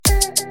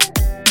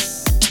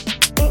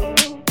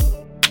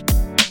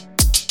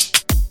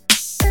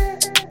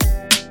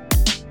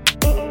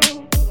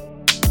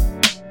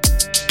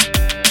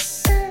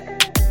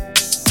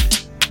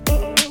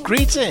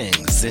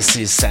Greetings, this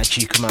is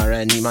Sachi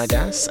Kumara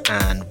Nimaidas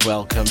and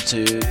welcome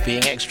to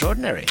Being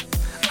Extraordinary.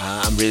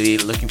 I'm really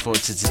looking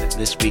forward to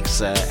this week's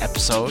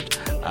episode.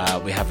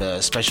 We have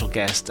a special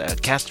guest,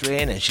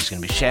 Catherine, and she's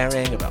going to be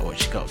sharing about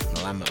what she got from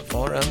the Landmark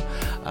Forum.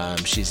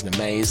 She's an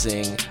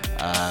amazing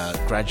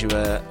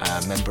graduate,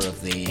 member of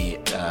the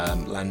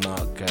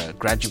Landmark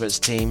graduates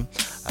team,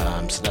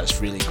 so that's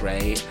really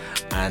great.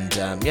 And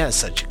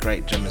such a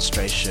great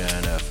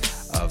demonstration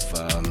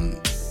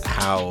of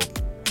how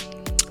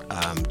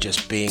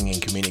just being in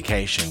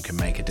communication can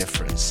make a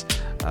difference.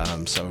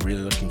 So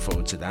really looking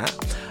forward to that.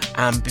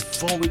 And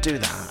before we do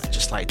that, I'd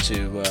just like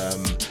to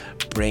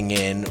bring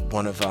in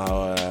one of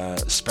our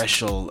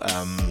special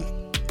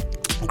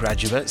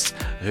graduates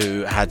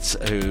who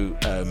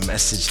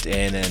messaged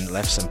in and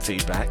left some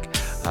feedback,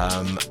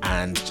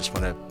 and just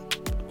want to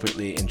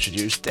quickly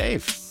introduce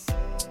Dave.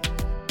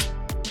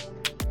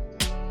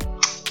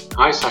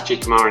 Hi, Sachi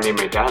Kumara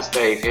Nimaidas,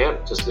 Dave here.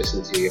 Just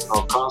listened to your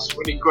podcast.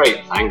 Really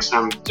great, thanks.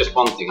 Just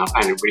one thing, I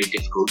found it really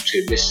difficult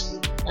to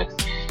listen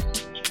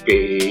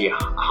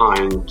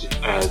behind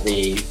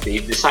the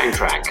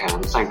soundtrack.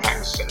 The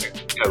soundtrack's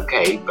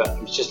okay, but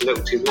it was just a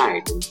little too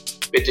loud and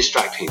a bit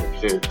distracting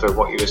for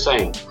what you were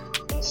saying.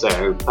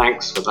 So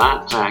thanks for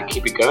that.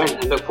 Keep it going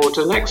and look forward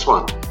to the next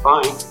one.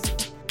 Bye.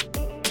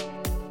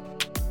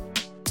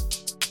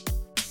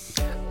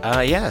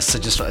 So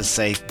just want to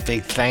say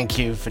big thank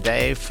you for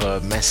Dave for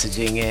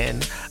messaging in.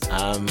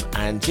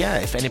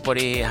 If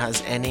anybody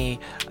has any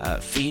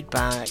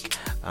feedback,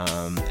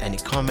 any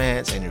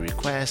comments, any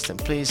requests, then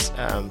please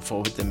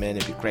forward them in.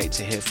 It'd be great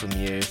to hear from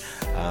you.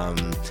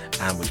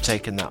 And we've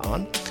taken that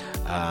on.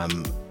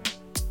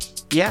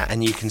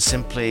 And you can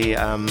simply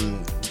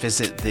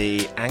visit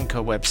the Anchor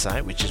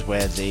website, which is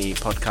where the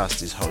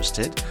podcast is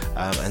hosted,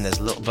 and there's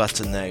a little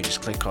button there. You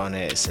just click on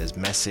it. It says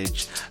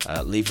message,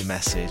 leave a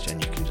message,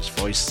 and you can just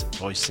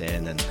voice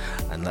in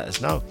and let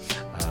us know.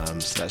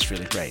 So that's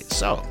really great.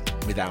 So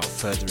without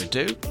further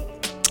ado,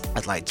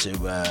 I'd like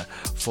to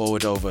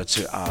forward over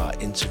to our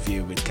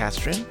interview with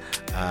Catherine,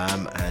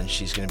 and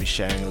she's going to be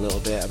sharing a little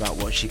bit about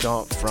what she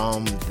got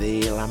from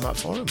the Landmark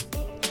Forum.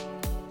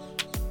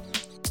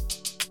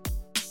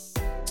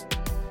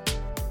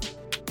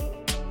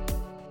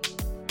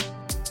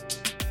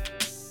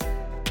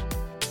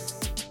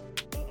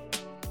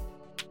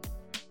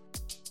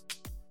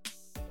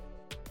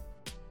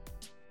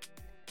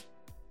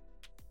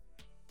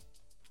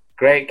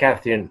 Great,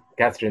 Catherine.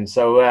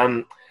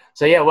 So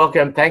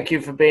welcome. Thank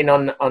you for being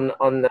on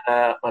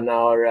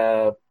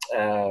our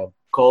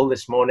call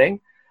this morning,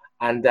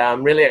 and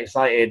I'm really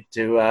excited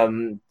to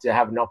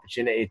have an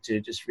opportunity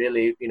to just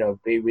really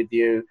be with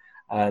you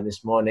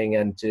this morning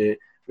and to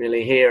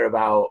really hear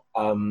about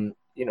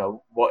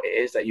what it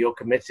is that you're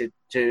committed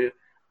to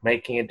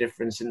making a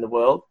difference in the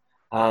world,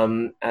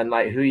 and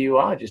like who you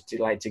are, just to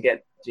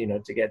get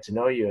to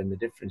know you and the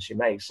difference you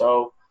make.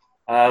 So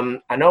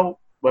I know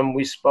when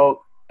we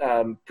spoke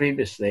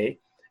previously,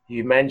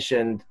 you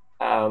mentioned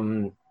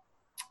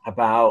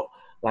about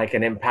like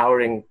an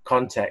empowering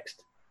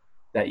context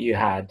that you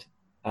had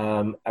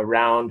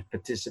around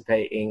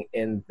participating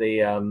in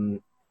the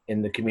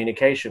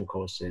communication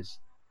courses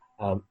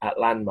at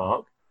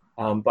Landmark.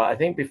 But I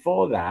think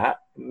before that,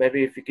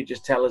 maybe if you could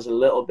just tell us a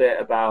little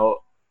bit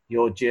about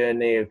your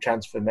journey of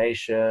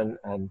transformation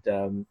and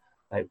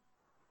like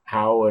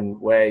how and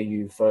where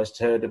you first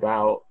heard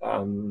about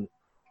the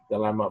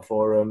Landmark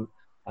Forum,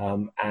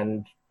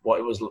 and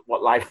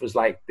what life was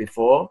like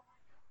before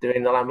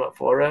doing the Landmark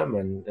Forum,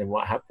 and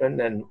what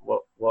happened, and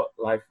what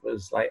life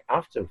was like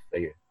after for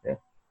you. Yeah.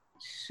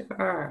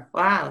 Sure.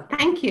 Wow.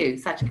 Thank you,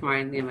 Sachi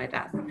Kumara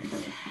Nimaidas.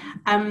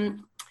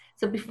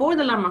 So before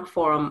the Landmark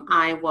Forum,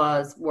 I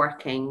was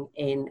working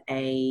in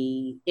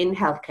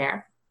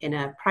healthcare, in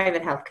a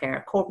private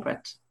healthcare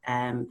corporate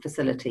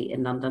facility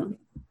in London,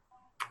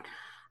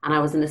 and I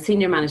was in a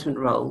senior management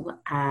role.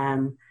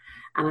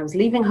 And I was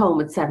leaving home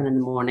at 7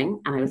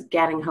 a.m, and I was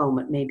getting home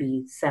at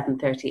maybe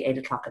 7:30, 8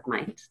 o'clock at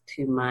night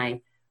to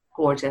my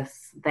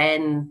gorgeous,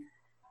 then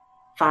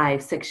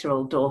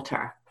 5-6-year-old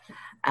daughter.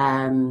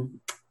 And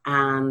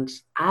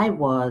I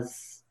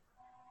was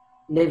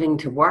living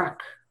to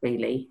work,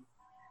 really.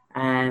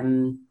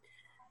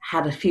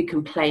 Had a few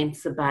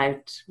complaints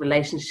about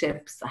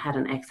relationships. I had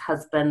an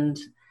ex-husband,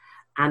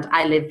 and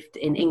I lived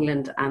in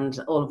England, and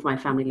all of my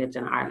family lived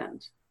in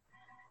Ireland.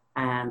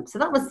 So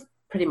that was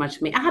pretty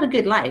much me. I had a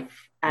good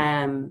life,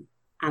 and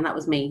that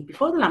was me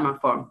before the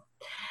Landmark Forum.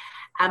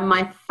 And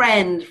my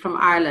friend from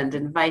Ireland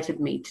invited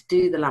me to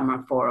do the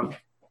Landmark Forum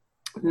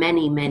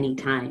many, many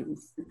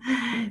times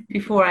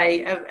before I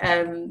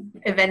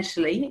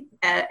eventually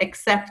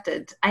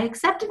accepted. I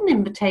accepted an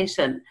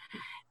invitation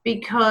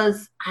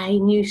because I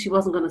knew she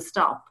wasn't going to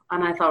stop,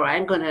 and I thought,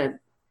 I'm going to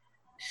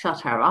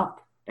shut her up,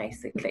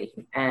 basically.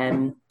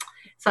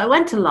 So I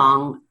went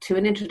along to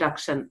an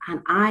introduction,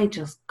 and I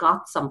just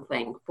got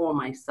something for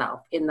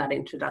myself in that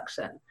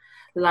introduction,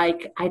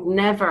 like I'd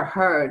never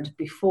heard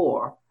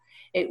before.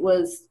 It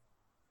was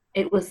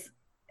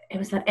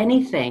that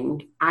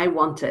anything I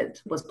wanted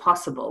was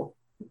possible.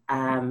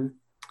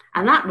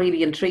 And that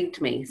really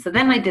intrigued me. So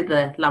then I did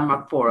the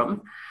Landmark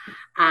Forum.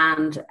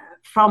 And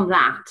from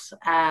that,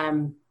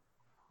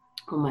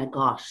 oh my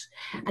gosh,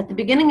 at the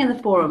beginning of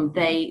the forum,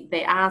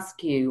 they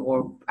ask you,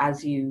 or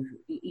as you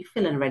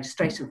fill in a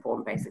registration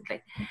form,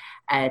 basically,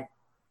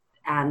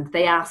 and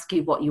they ask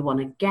you what you want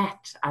to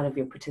get out of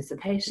your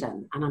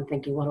participation. And I'm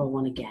thinking, what do I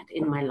want to get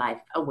in my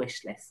life? A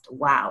wish list.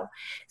 Wow.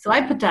 So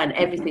I put down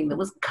everything that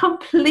was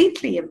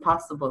completely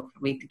impossible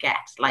for me to get.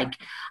 Like,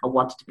 I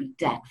wanted to be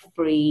debt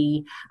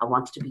free. I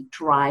wanted to be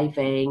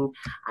driving.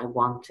 I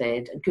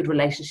wanted a good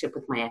relationship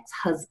with my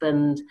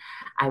ex-husband.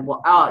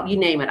 You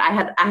name it. I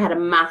had a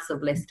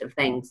massive list of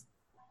things,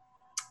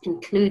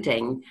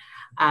 including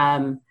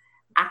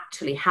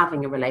actually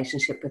having a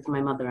relationship with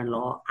my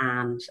mother-in-law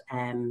and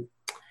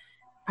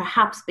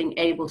perhaps being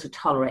able to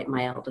tolerate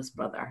my eldest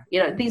brother.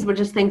 These were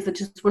just things that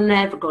just were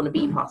never going to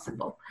be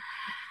possible.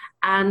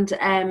 And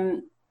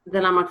the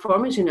Landmark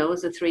Forum, as you know,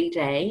 is a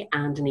 3-day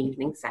and an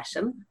evening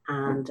session.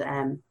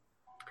 And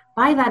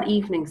by that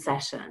evening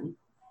session,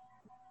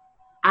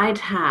 I'd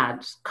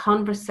had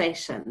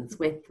conversations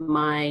with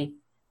my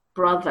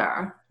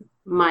brother,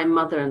 my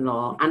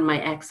mother-in-law, and my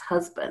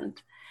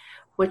ex-husband,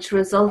 which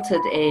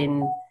resulted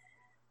in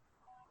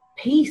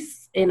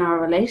peace in our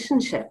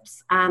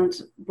relationships. And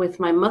with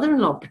my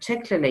mother-in-law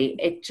particularly,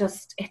 it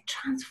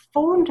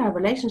transformed our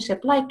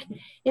relationship, like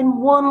in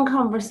one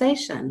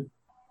conversation,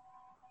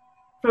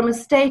 from a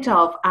state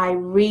of I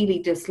really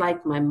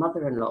disliked my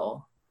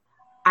mother-in-law,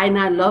 I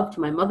now loved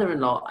my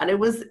mother-in-law. And it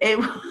was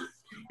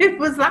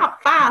that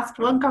fast,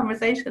 one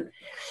conversation.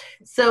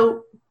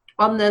 So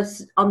on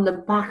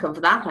the back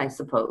of that, I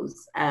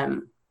suppose,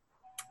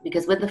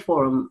 because with the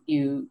forum,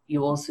 you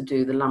also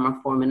do the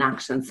Landmark Forum in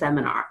Action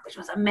seminar, which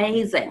was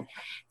amazing.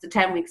 It's a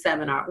 10-week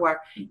seminar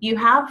where you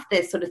have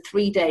this sort of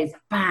 3 days,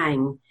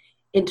 bang,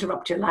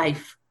 interrupt your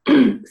life,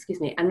 excuse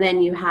me, and then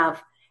you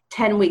have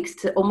 10 weeks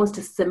to almost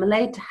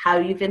assimilate how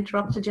you've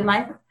interrupted your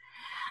life.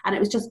 And it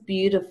was just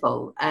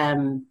beautiful.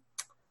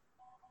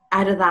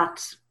 Out of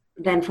that,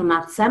 then from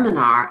that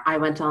seminar, I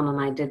went on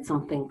and I did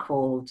something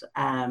called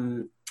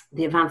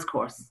the Advanced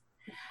Course,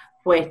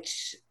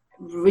 which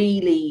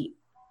really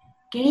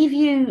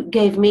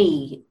gave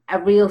me a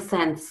real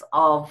sense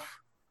of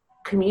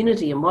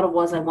community and what it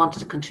was I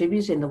wanted to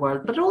contribute in the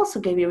world, but it also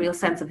gave me a real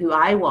sense of who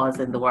I was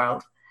in the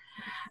world.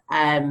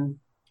 And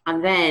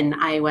then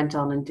I went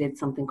on and did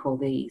something called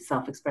the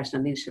Self-Expression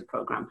and Leadership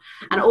Program.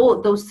 And all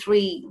those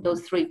three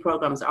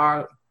programs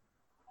are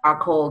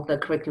called the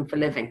Curriculum for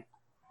Living.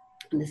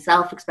 And the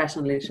Self-Expression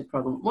and Leadership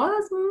Program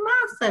was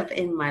massive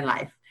in my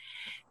life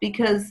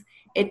because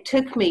it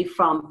took me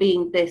from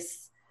being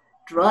this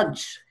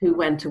drudge who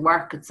went to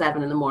work at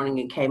 7 a.m.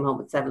 and came home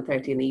at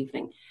 7:30 in the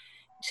evening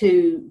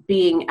to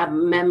being a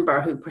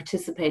member who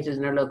participated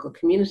in our local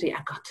community.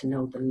 I got to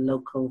know the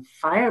local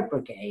fire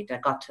brigade. I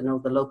got to know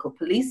the local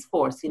police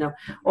force,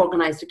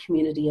 organized a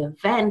community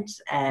event,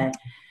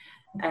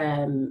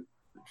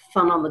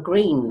 Fun on the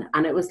Green.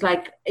 And it was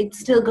like, it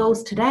still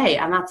goes today.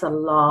 And that's a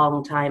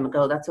long time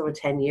ago. That's over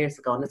 10 years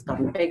ago. And it's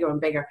gotten bigger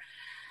and bigger.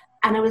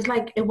 And it was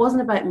like, it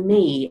wasn't about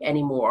me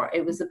anymore.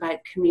 It was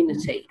about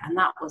community. And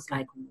that was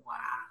like, wow.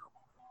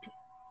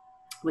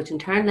 Which in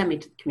turn led me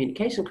to the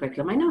communication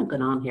curriculum. I know I'm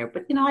going on here,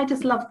 but I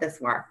just love this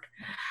work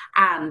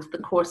and the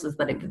courses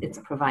that it's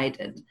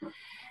provided.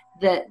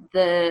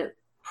 The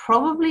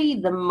probably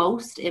the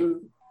most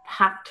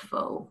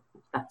impactful,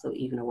 if that's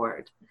even a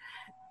word,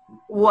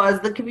 was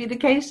the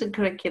communication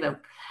curriculum.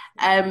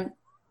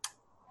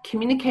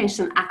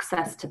 Communication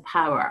access to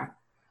power.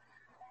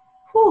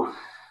 Whew,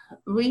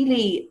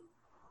 really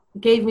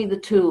gave me the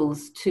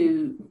tools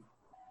to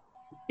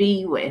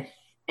be with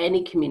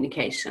any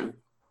communication,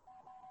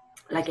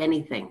 like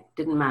anything,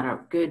 didn't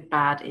matter, good,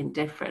 bad,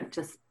 indifferent,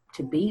 just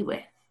to be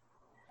with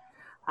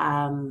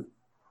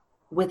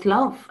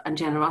love and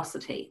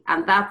generosity.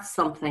 And that's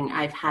something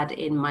I've had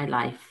in my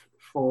life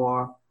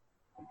for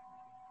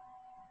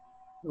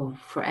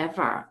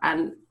forever.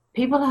 And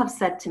people have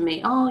said to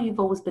me, oh, you've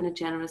always been a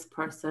generous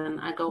person.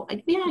 I go,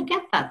 yeah, I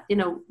get that.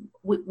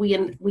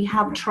 We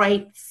have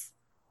traits,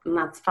 and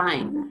that's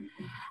fine.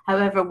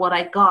 However, what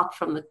I got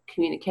from the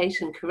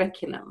communication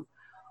curriculum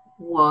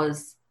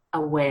was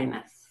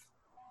awareness.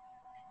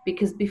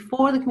 Because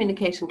before the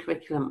communication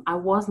curriculum, I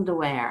wasn't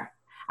aware.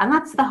 And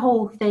that's the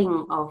whole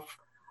thing of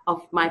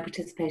my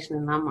participation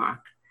in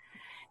Landmark.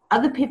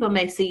 Other people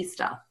may see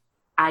stuff.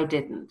 I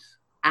didn't.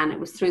 And it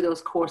was through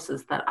those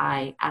courses that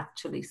I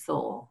actually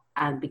saw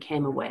and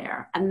became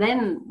aware. And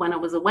then when I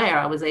was aware,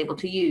 I was able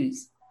to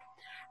use.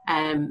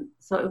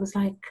 So it was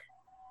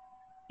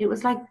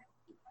like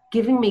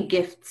giving me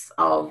gifts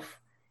of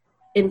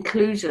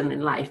inclusion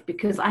in life,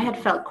 because I had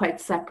felt quite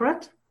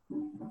separate.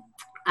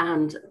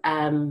 And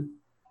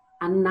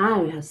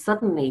now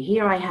suddenly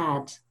here I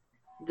had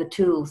the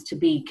tools to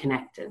be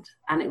connected,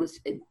 and it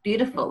was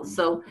beautiful.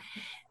 So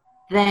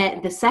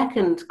the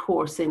second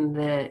course in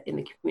the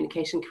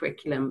communication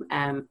curriculum,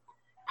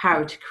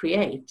 Power to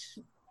Create,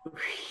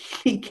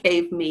 really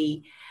gave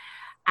me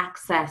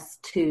access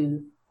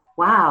to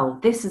wow,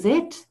 this is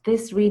it.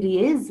 This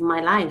really is my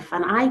life.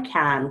 And I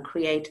can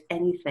create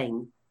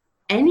anything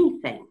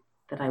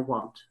that I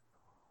want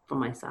for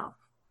myself.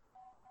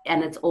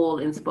 And it's all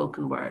in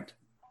spoken word.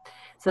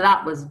 So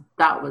that was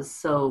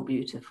so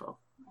beautiful.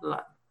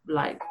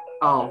 Like,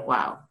 oh,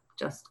 wow,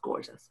 just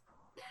gorgeous.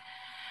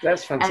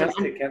 That's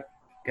fantastic,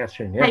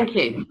 Catherine. Yeah. Thank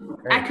you.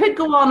 Great. I could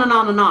go on and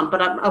on and on,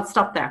 but I'll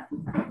stop there.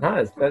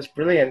 No, that's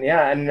brilliant.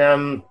 Yeah.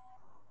 And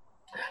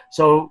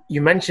so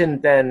you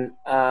mentioned then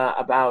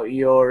about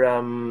your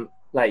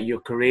your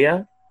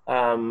career,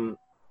 and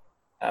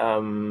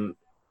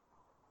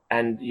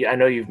I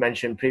know you've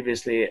mentioned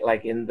previously,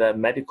 like in the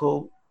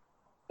medical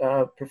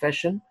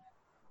profession.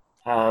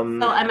 So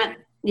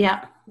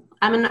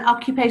I'm an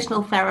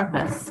occupational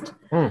therapist,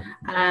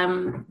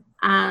 and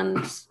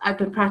I've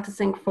been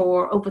practicing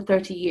for over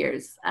 30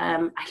 years.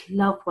 I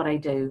love what I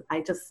do.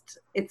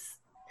 It's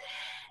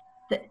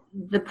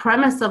the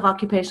premise of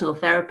occupational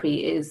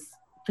therapy is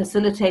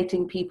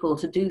facilitating people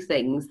to do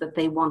things that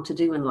they want to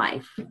do in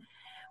life,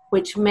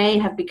 which may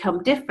have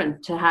become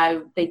different to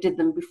how they did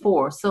them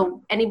before.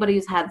 So anybody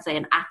who's had, say,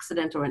 an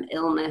accident or an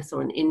illness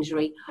or an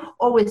injury,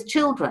 or with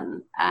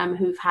children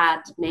who've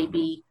had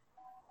maybe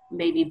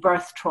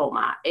birth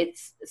trauma,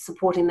 it's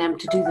supporting them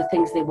to do the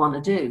things they want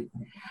to do.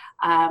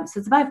 So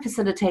it's about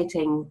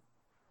facilitating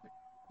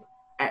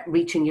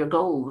reaching your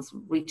goals,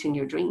 reaching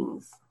your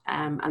dreams.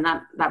 And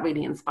that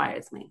really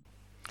inspires me.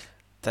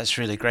 That's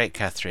really great,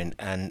 Catherine.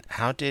 And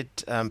how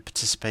did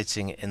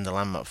participating in the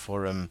Landmark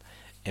Forum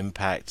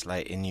impact,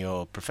 like, in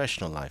your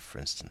professional life, for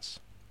instance?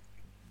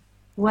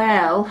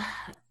 Well,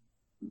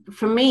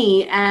 for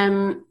me,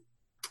 I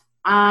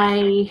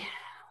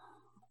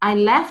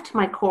left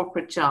my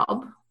corporate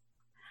job,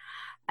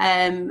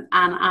 and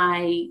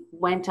I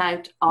went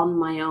out on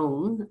my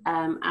own.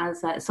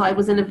 So I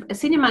was in a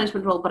senior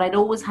management role, but I'd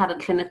always had a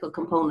clinical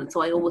component.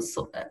 So I always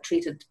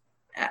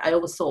I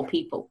always saw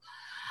people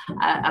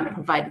and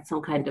provided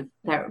some kind of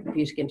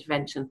therapeutic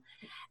intervention.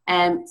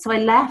 So I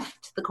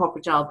left the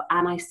corporate job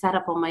and I set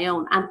up on my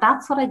own. And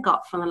that's what I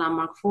got from the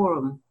Landmark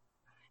Forum.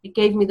 It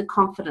gave me the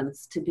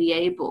confidence to be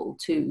able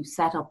to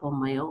set up on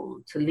my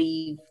own, to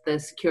leave the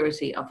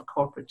security of a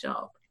corporate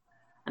job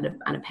and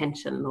a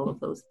pension and all of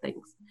those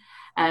things.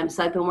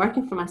 So I've been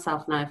working for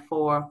myself now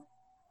for,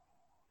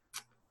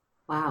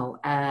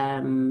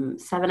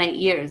 7-8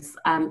 years.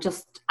 I'm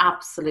just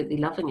absolutely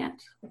loving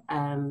it.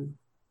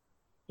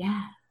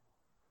 Yeah.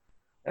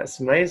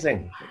 That's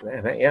amazing.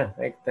 Yeah,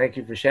 thank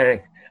you for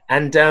sharing.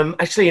 And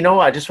actually, you know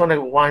what? I just want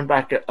to wind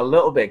back a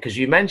little bit, because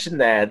you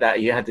mentioned there that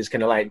you had this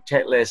kind of like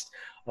checklist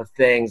of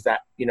things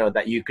that, you know,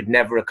 that you could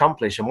never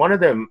accomplish. And one of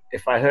them,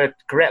 if I heard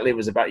correctly,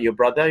 was about your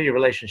brother, your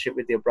relationship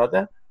with your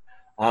brother.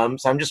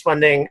 So I'm just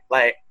wondering,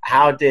 like,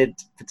 how did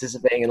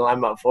participating in the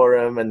Landmark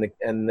Forum and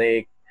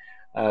the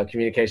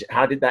communication,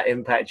 how did that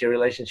impact your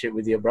relationship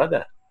with your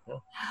brother?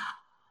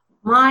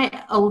 My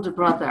older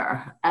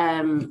brother,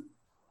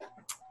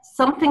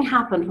 something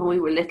happened when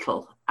we were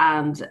little,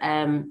 and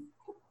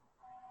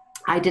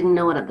I didn't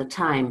know it at the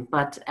time,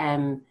 but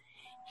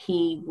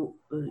he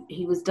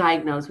was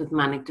diagnosed with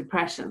manic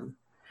depression.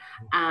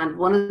 And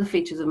one of the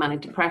features of manic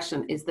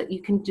depression is that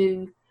you can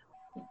do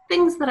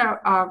things that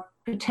are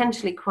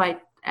potentially quite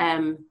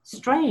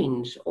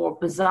strange or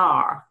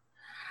bizarre.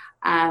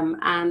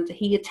 And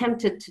he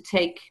attempted to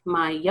take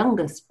my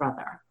youngest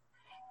brother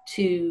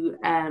to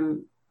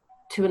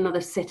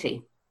another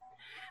city,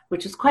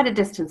 which was quite a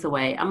distance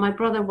away. And my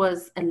brother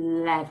was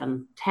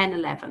 11,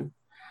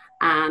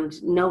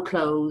 and no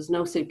clothes,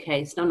 no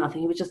suitcase, no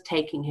nothing. He was just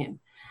taking him.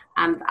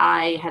 And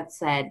I had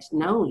said,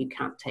 no, you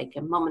can't take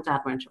him. Mom and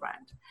Dad weren't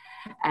around.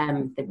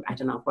 I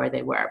don't know where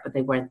they were, but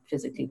they weren't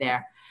physically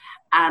there.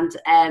 And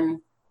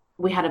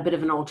we had a bit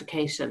of an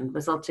altercation,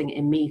 resulting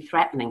in me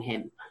threatening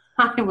him.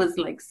 I was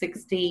like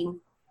 15,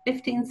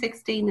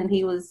 16, and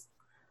he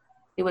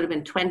would have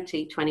been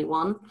 20,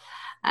 21.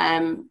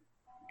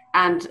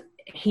 And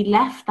he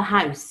left the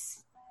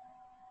house,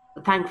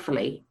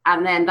 thankfully,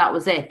 and then that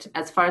was it.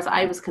 As far as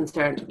I was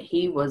concerned,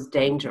 he was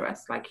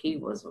dangerous. Like, he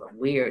was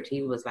weird.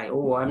 He was like,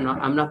 oh, I'm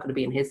not going to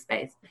be in his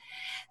space.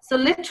 So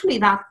literally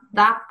that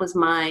was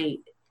my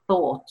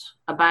thought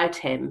about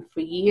him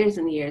for years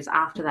and years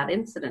after that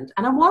incident.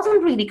 And I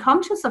wasn't really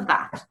conscious of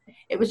that.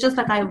 It was just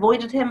like I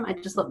avoided him. I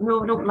just thought,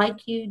 no, I don't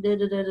like you.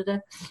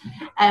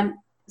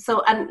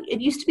 So, and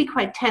it used to be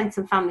quite tense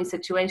in family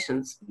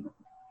situations.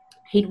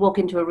 He'd walk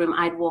into a room,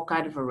 I'd walk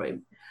out of a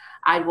room.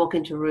 I'd walk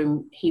into a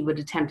room, he would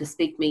attempt to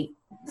speak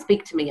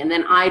to me, and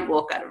then I'd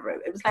walk out of a room.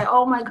 It was like,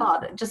 oh my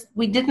God,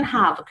 we didn't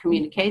have a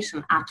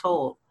communication at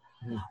all.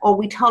 Or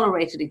we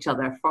tolerated each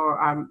other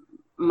for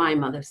my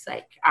mother's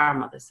sake, our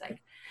mother's sake.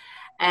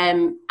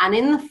 And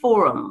in the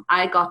forum,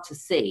 I got to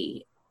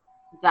see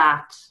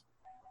that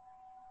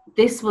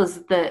this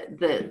was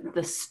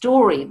the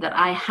story that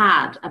I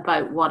had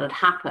about what had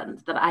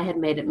happened, that I had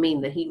made it mean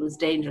that he was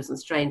dangerous and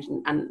strange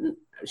and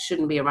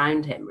shouldn't be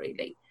around him,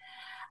 really.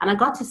 And I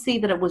got to see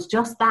that it was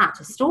just that,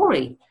 a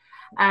story.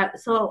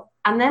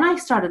 And then I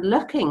started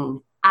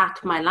looking at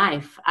my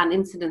life and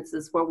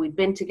incidences where we'd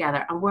been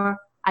together and where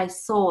I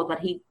saw that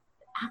he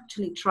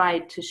actually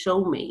tried to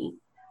show me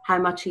how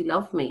much he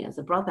loved me as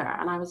a brother.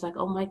 And I was like,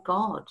 oh my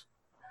God.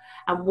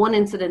 And one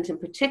incident in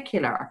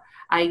particular,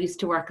 I used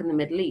to work in the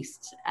Middle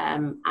East,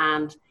 and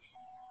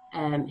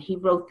he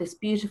wrote this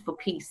beautiful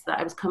piece that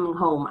I was coming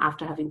home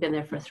after having been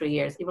there for 3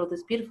 years. He wrote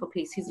this beautiful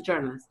piece. He's a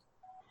journalist,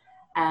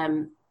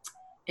 and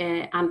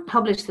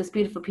published this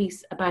beautiful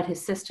piece about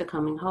his sister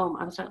coming home.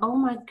 I was like, oh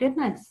my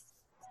goodness.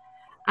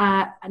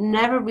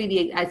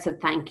 I said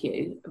thank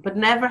you, but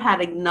never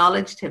had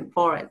acknowledged him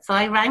for it. So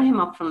I rang him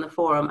up from the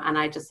forum and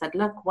I just said,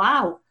 look,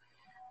 wow,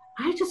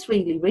 I just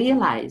really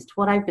realized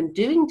what I've been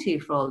doing to you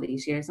for all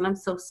these years, and I'm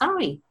so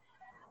sorry.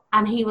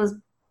 And he was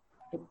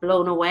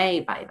blown away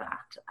by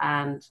that.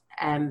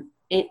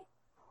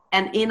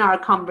 And in our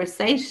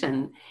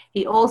conversation,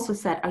 he also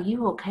said, are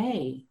you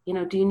okay?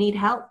 Do you need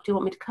help? Do you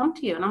want me to come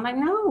to you? And I'm like,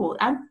 no,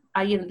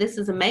 this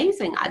is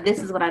amazing.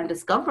 This is what I'm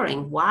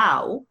discovering.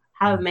 Wow,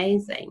 how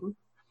amazing.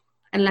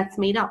 And let's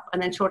meet up.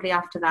 And then shortly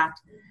after that,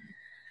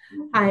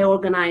 I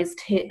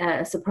organized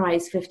a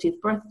surprise 50th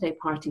birthday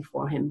party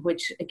for him,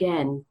 which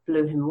again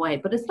blew him away.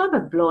 But it's not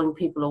about blowing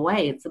people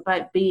away. It's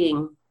about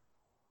being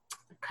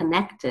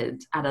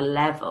connected at a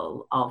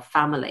level of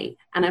family.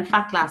 And in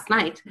fact, last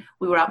night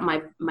we were at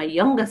my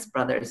youngest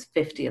brother's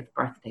 50th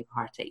birthday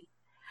party,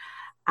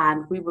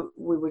 and we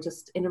were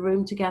just in a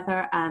room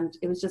together, and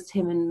it was just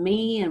him and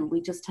me, and we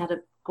just had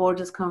a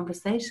gorgeous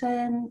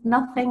conversation.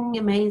 Nothing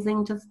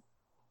amazing, just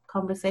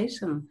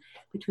conversation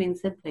between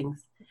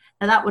siblings.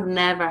 Now that would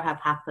never have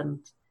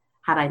happened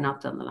had I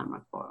not done the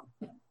Landmark Forum.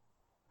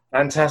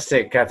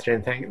 Fantastic,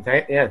 Catherine.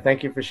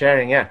 Thank you for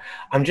sharing. Yeah,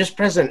 I'm just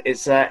present.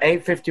 It's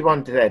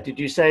 8:51 today. Did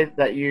you say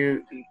that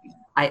you?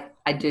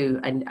 I do.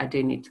 I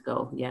do need to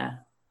go. Yeah.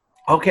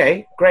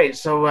 Okay, great.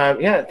 So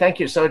thank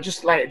you. So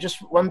just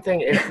one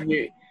thing,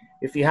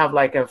 if you have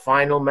like a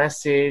final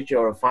message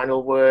or a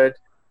final word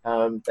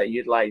that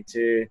you'd like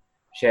to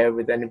share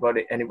with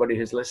anybody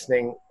who's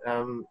listening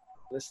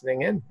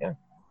in. Yeah.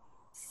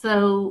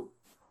 So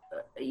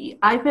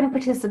I've been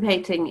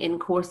participating in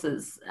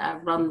courses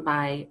run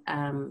by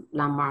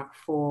Landmark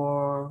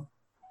for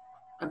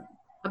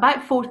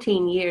about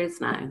 14 years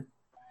now.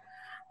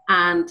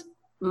 And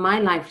my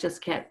life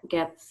just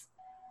gets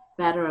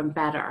better and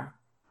better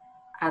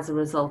as a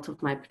result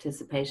of my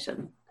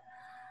participation.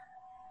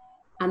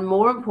 And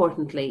more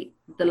importantly,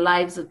 the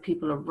lives of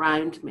people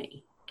around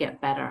me get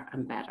better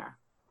and better.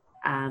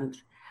 And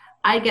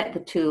I get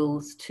the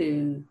tools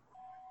to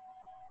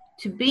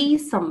be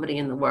somebody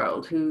in the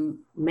world who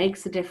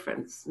makes a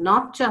difference,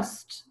 not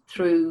just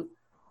through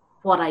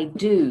what I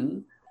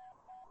do,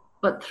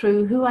 but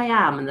through who I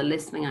am and the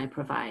listening I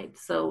provide.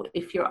 So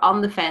if you're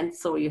on the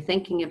fence or you're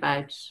thinking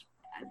about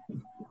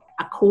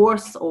a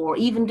course or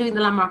even doing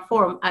the Landmark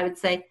Forum, I would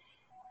say,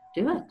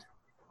 do it.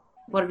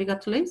 What have you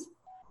got to lose?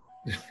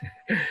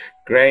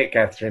 Great,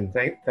 Catherine.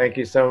 Thank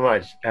you so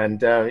much.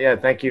 And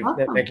thank you.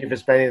 Welcome. Thank you for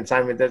spending the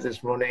time with us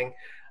this morning.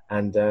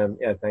 And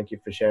thank you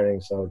for sharing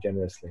so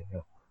generously.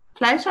 Yeah.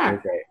 Pleasure.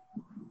 Great.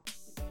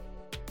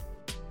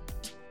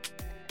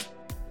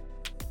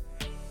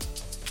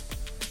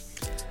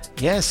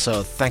 Yes,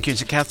 so thank you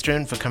to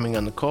Catherine for coming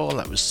on the call.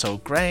 That was so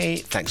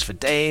great. Thanks for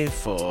Dave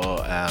for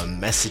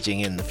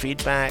messaging in the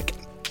feedback.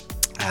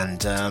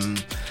 And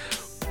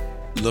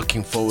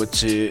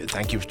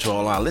thank you to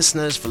all our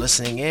listeners for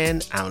listening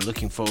in. I'm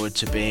looking forward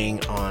to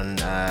being on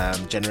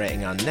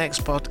generating our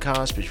next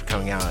podcast, which will be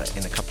coming out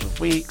in a couple of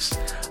weeks.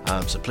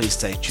 So please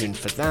stay tuned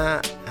for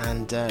that.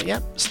 And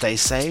stay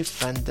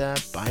safe, and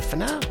bye for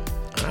now.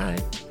 All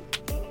right.